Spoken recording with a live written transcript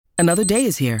Another day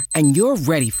is here, and you're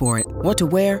ready for it. What to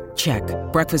wear? Check.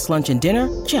 Breakfast, lunch, and dinner?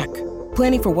 Check.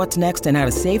 Planning for what's next and how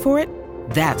to save for it?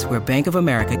 That's where Bank of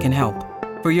America can help.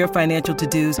 For your financial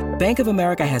to-dos, Bank of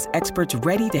America has experts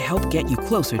ready to help get you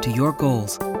closer to your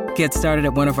goals. Get started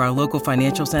at one of our local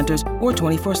financial centers or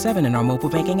 24/7 in our mobile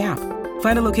banking app.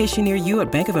 Find a location near you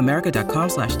at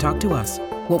bankofamerica.com/talktous.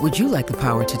 What would you like the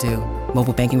power to do?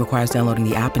 Mobile banking requires downloading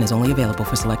the app and is only available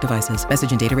for select devices.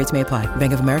 Message and data rates may apply.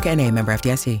 Bank of America N.A., member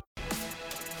FDIC.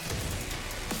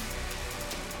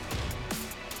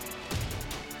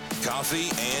 Coffee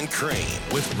and Cream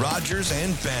with Rogers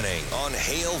and Benning on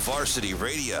Hail Varsity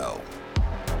Radio.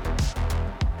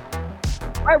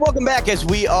 All right, welcome back as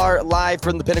we are live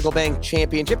from the Pinnacle Bank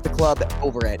Championship, the club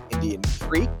over at Indian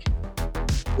Creek.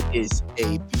 It is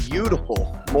a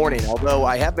beautiful morning, although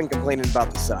I have been complaining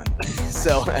about the sun.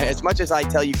 So as much as I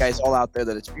tell you guys all out there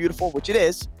that it's beautiful, which it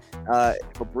is,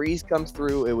 if a breeze comes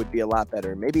through, it would be a lot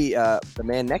better. Maybe the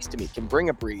man next to me can bring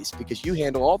a breeze because you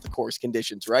handle all the course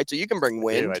conditions, right? So you can bring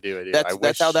wind. I do.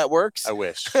 That's how that works? I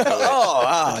wish.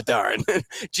 Darn.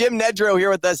 Jim Nedrow here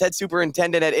with us, head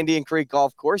superintendent at Indian Creek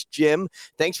Golf Course. Jim,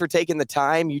 thanks for taking the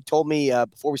time. You told me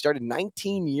before we started,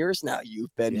 19 years now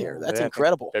you've been here. That's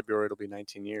incredible. February, it'll be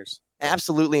 19 years.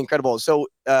 Absolutely incredible. So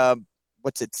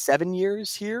what's it, 7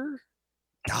 years here?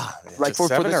 God, like for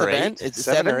this event, it's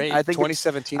 7 or 8. I think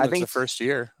 2017 was the first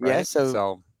year. Right? Yeah,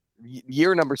 so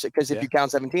year number 6. Because if you count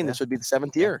 17, this would be the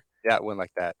 7th year. Yeah, it went like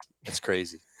that. It's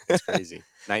crazy. It's crazy.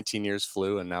 19 years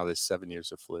flew, and now there's 7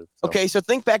 years of flew. So. Okay, so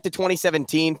think back to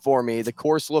 2017 for me. The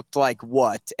course looked like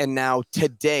what, and now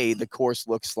today the course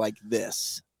looks like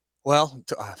this. Well,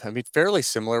 fairly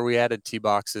similar. We added tee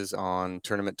boxes on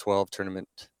Tournament 12, Tournament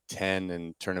 10,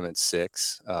 and Tournament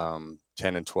 6. 10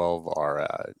 and 12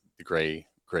 are the gray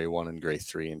 1 and gray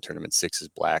 3, and Tournament 6 is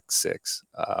black 6.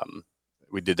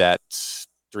 We did that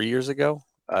 3 years ago.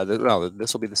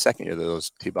 This will be the second year that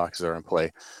those tee boxes are in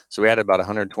play. So we had about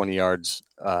 120 yards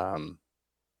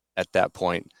at that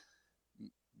point.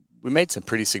 We made some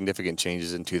pretty significant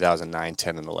changes in 2009,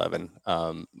 10, and 11.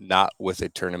 Not with a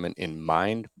tournament in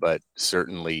mind, but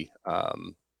certainly,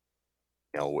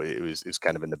 it was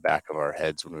kind of in the back of our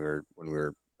heads when we were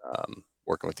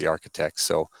working with the architects.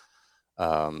 So.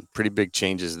 Pretty big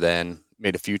changes then.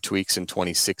 Made a few tweaks in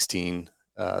 2016,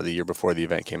 the year before the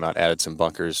event came out. Added some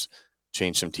bunkers,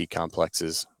 changed some tee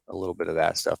complexes, a little bit of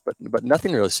that stuff, but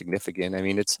nothing really significant. I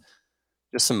mean, it's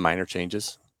just some minor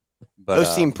changes. But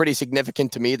those seem pretty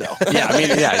significant to me, though.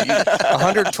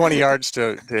 120 yards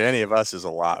to any of us is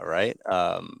a lot, right?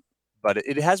 But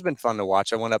it has been fun to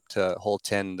watch. I went up to hole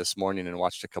 10 this morning and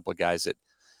watched a couple of guys that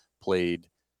played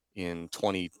in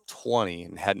 2020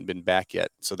 and hadn't been back yet.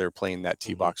 So they're playing that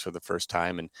tee box for the first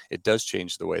time, and it does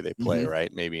change the way they play, right?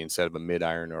 Maybe instead of a mid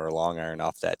iron or a long iron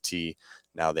off that tee,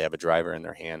 now they have a driver in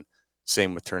their hand.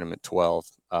 Same with Tournament 12.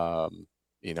 Kind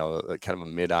of a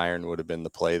mid iron would have been the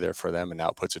play there for them, and now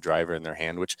it puts a driver in their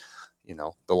hand, which,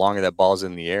 the longer that ball's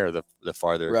in the air, the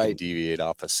farther it can deviate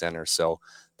off a center. So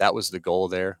that was the goal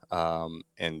there.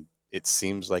 And it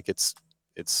seems like it's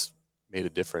made a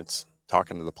difference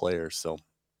talking to the players. So,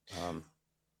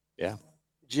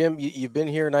 Jim, you've been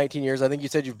here 19 years. I think you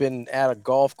said you've been at a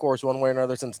golf course one way or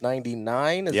another since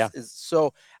 99.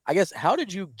 So I guess, how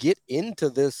did you get into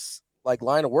this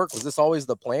line of work? Was this always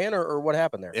the plan, or what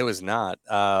happened there? It was not.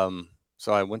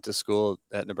 So I went to school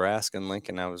at Nebraska and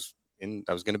Lincoln. I was going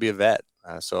to be a vet.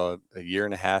 So a year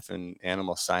and a half in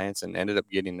animal science, and ended up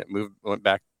went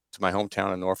back to my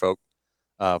hometown in Norfolk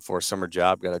for a summer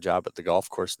job, got a job at the golf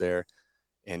course there,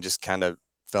 and just kind of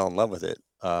fell in love with it.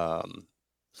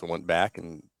 So went back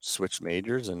and switched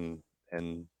majors and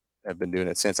I've been doing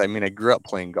it since. I mean, I grew up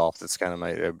playing golf. That's kind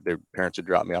of their parents would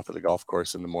drop me off at the golf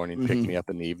course in the morning, pick me up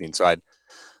in the evening. So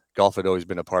golf had always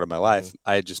been a part of my life.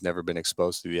 I had just never been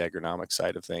exposed to the agronomic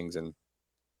side of things. And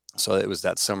so it was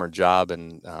that summer job,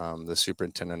 and the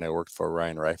superintendent I worked for,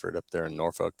 Ryan Reifert, up there in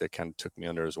Norfolk, that kind of took me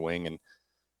under his wing and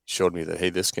showed me that, hey,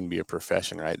 this can be a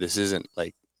profession, right? This isn't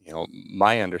like,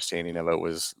 my understanding of it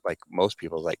was like most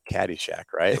people's, like Caddyshack,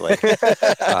 right? Like,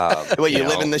 you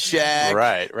live in the shack,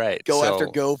 right. Go after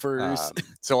gophers.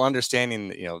 So understanding,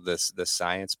 the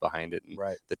science behind it and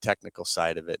the technical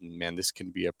side of it, and man, this can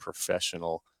be a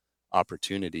professional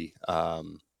opportunity. I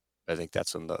think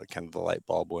that's when the light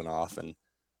bulb went off, and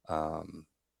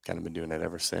kind of been doing it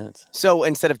ever since. So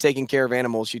instead of taking care of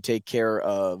animals, you take care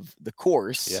of the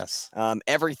course. Yes.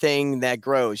 Everything that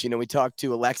grows. We talked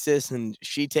to Alexis, and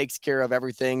she takes care of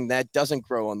everything that doesn't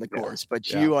grow on the course. But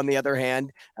you, on the other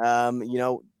hand,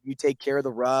 you take care of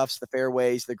the roughs, the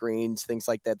fairways, the greens, things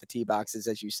like that, the tee boxes,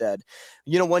 as you said.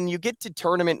 When you get to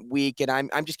tournament week, and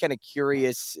I'm just kind of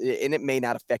curious, and it may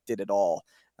not affect it at all.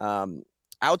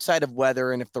 Outside of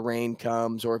weather and if the rain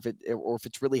comes or if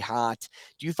it's really hot,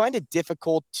 do you find it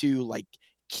difficult to like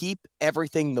keep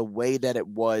everything the way that it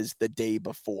was the day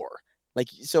before? Like,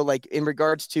 so like in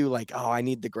regards to like, oh, I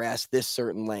need the grass this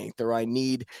certain length, or I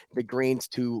need the greens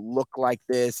to look like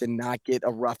this and not get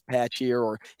a rough patch here,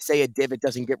 or say a divot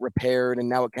doesn't get repaired and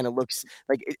now it kind of looks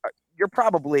like you're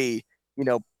probably, you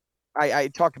know, I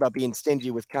talked about being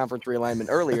stingy with conference realignment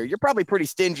earlier. You're probably pretty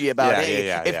stingy about,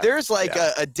 if there's like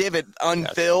a divot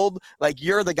unfilled, like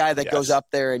you're the guy that goes up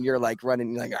there and you're like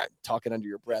running, like talking under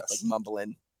your breath, like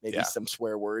mumbling maybe some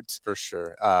swear words. For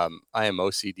sure. I am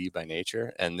OCD by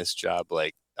nature, and this job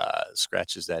like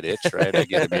scratches that itch, right? I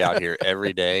get to be out here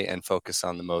every day and focus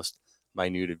on the most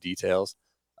minute of details.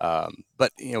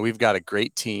 But we've got a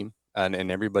great team.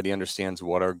 And everybody understands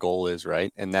what our goal is,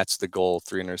 right? And that's the goal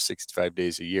 365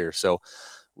 days a year. So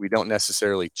we don't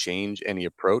necessarily change any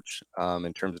approach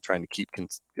in terms of trying to keep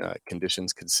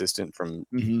conditions consistent from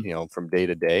from day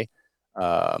to day.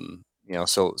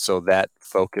 So that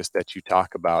focus that you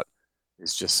talk about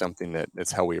is just something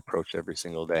that's how we approach every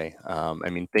single day. I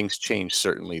mean, things change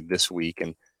certainly this week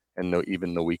and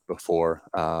even the week before.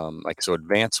 So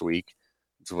advance week,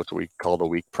 is what we call the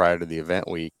week prior to the event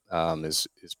week, is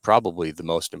probably the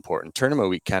most important. Tournament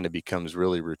week kind of becomes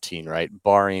really routine, right?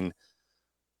 Barring,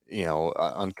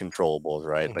 uncontrollables,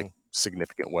 right? Mm-hmm. Like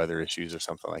significant weather issues or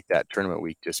something like that. Tournament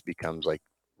week just becomes like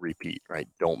repeat, right?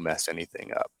 Don't mess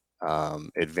anything up.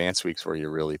 Advance week's where you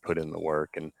really put in the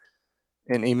work, and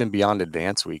even beyond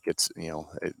advance week, it's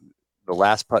the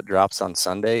last putt drops on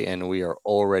Sunday, and we are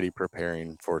already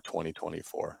preparing for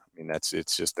 2024. I mean,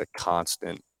 it's just a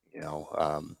constant.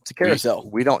 It's a carousel.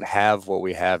 We don't have what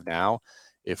we have now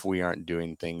if we aren't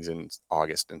doing things in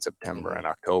August and September and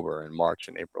October and March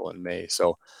and April and May.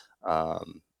 So,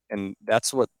 and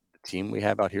that's what the team we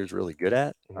have out here is really good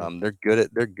at. They're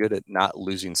good at not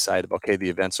losing sight of, okay, the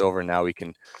event's over. Now we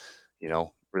can,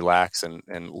 relax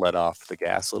and let off the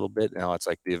gas a little bit. Now it's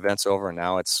like the event's over.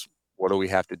 Now it's, what do we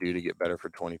have to do to get better for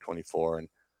 2024?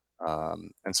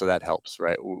 And so that helps,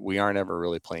 right? We aren't ever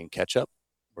really playing catch up.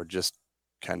 We're just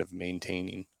kind of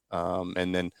maintaining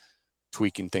and then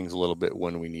tweaking things a little bit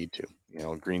when we need to.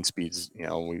 Green speeds,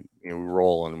 we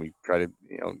roll and we try to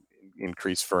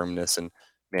increase firmness and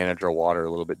manage our water a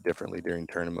little bit differently during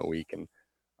tournament week. And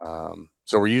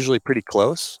so we're usually pretty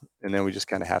close, and then we just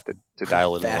kind of have to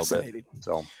dial it a little bit.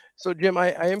 So Jim,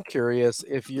 I am curious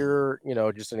if you're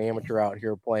just an amateur out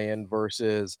here playing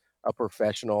versus a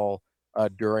professional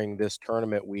during this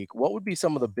tournament week. What would be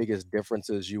some of the biggest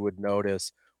differences you would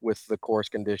notice with the course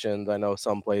conditions? I know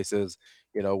some places,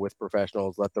 with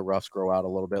professionals, let the roughs grow out a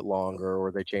little bit longer,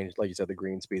 or they change, like you said, the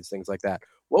green speeds, things like that.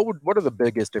 What are the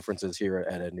biggest differences here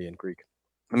at Indian Creek?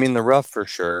 I mean, the rough for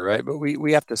sure, right? But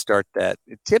we have to start that.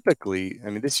 Typically, I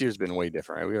mean, this year's been way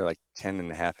different, right? We were like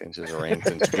 10.5 inches of rain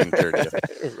since June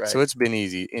 30th. Right. So it's been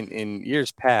easy. In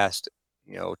years past,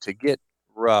 to get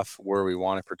rough where we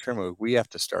want it for tournament, we have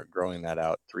to start growing that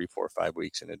out 3, 4, 5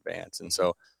 weeks in advance. And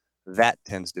so that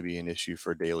tends to be an issue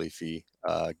for daily fee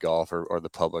golf or the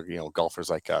public, golfers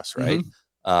like us, right?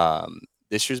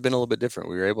 This year's been a little bit different.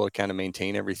 We were able to kind of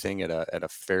maintain everything at a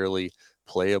fairly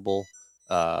playable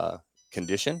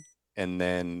condition, and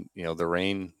then the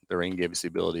rain gave us the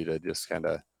ability to just kind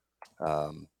of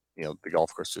the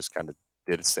golf course just kind of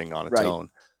did its thing on its own.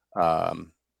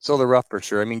 So the rough for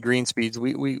sure. I mean, green speeds,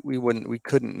 we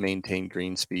couldn't maintain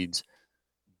green speeds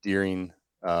during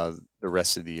the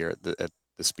rest of the year at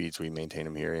the speeds we maintain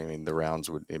them here. I mean, the rounds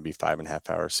it'd be 5.5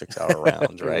 hour, 6 hour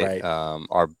rounds, right?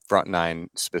 Our front nine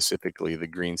specifically, the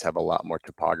greens have a lot more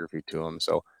topography to them,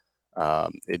 so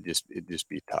it'd just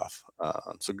be tough.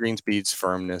 So green speeds,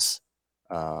 firmness,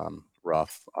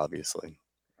 rough, obviously.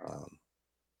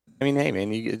 I mean, hey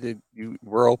man,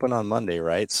 we're open on Monday,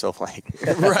 right? So like,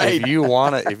 if you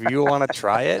wanna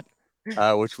try it,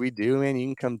 which we do, man, you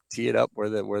can come tee it up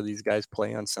where these guys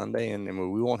play on Sunday, and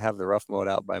we won't have the rough mode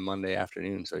out by Monday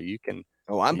afternoon, so you can.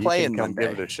 I'm playing come Monday.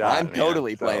 Give it a shot. I'm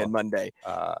totally playing Monday.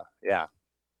 Yeah.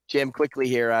 Jim, quickly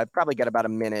here, I've probably got about a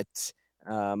minute.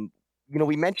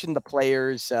 We mentioned the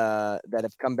players that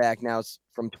have come back now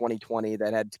from 2020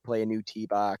 that had to play a new tee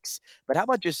box. But how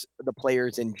about just the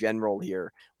players in general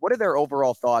here? What are their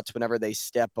overall thoughts whenever they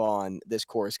step on this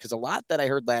course? Because a lot that I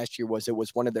heard last year was it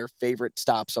was one of their favorite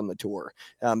stops on the tour.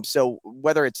 So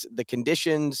whether it's the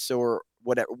conditions or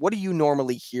whatever, what do you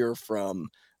normally hear from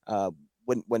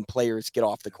when players get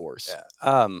off the course?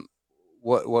 Yeah.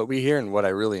 What we hear and what I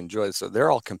really enjoy, so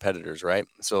they're all competitors, right?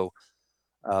 So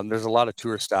there's a lot of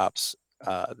tour stops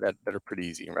that are pretty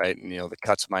easy, right? And the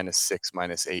cuts -6,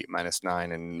 -8,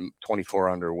 -9, and 24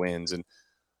 under wins. And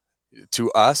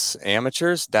to us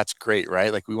amateurs, that's great,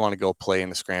 right? Like we want to go play in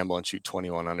the scramble and shoot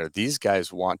 21 under. These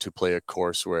guys want to play a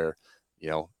course where,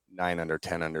 9 under,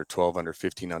 10 under, 12 under,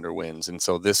 15 under wins. And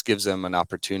so this gives them an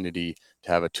opportunity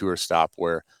to have a tour stop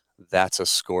where that's a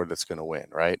score that's going to win,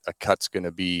 right? A cut's going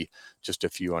to be just a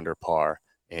few under par,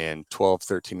 and 12,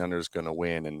 13 under is going to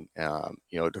win. And,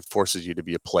 it forces you to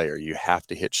be a player. You have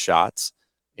to hit shots,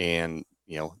 and,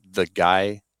 the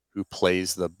guy who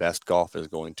plays the best golf is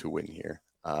going to win here.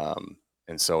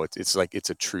 And so it's like, it's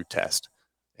a true test,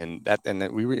 and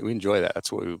we enjoy that.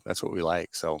 That's what we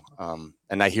like. So,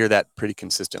 and I hear that pretty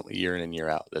consistently year in and year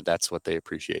out, that's what they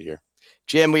appreciate here.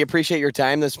 Jim, we appreciate your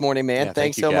time this morning, man. Yeah,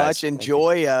 Thanks so much.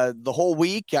 Enjoy the whole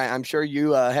week. I'm sure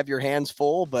you have your hands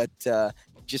full, but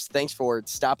just thanks for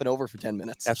stopping over for 10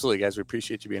 minutes. Absolutely, guys. We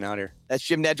appreciate you being out here. That's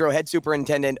Jim Nedrow, head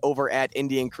superintendent over at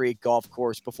Indian Creek Golf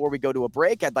Course. Before we go to a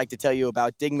break, I'd like to tell you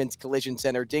about Dingman's Collision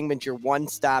Center. Dingman's your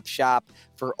one-stop shop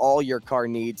for all your car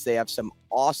needs. They have some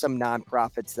awesome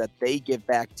nonprofits that they give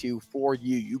back to for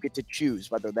you. You get to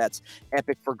choose whether that's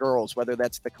Epic for Girls, whether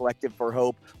that's the Collective for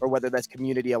Hope, or whether that's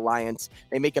Community Alliance.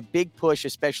 They make a big push,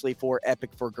 especially for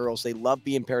Epic for Girls. They love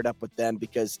being paired up with them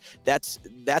because that's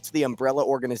the umbrella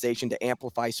organization to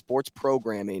amplify sports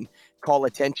programming, call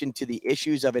attention to the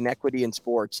issues of inequity in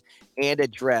sports, and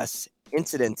address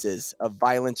incidences of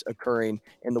violence occurring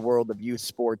in the world of youth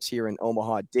sports here in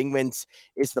Omaha. Dingman's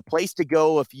is the place to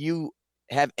go if you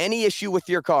have any issue with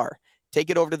your car. Take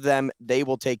it over to them. They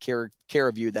will take care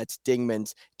of you. That's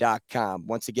dingmans.com.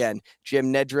 Once again,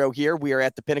 Jim Nedrow here. We are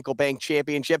at the Pinnacle Bank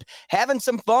Championship having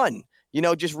some fun.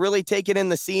 Just really taking in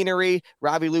the scenery.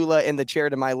 Robbie Lula in the chair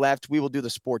to my left. We will do the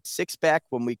sports six-pack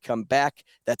when we come back.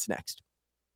 That's next.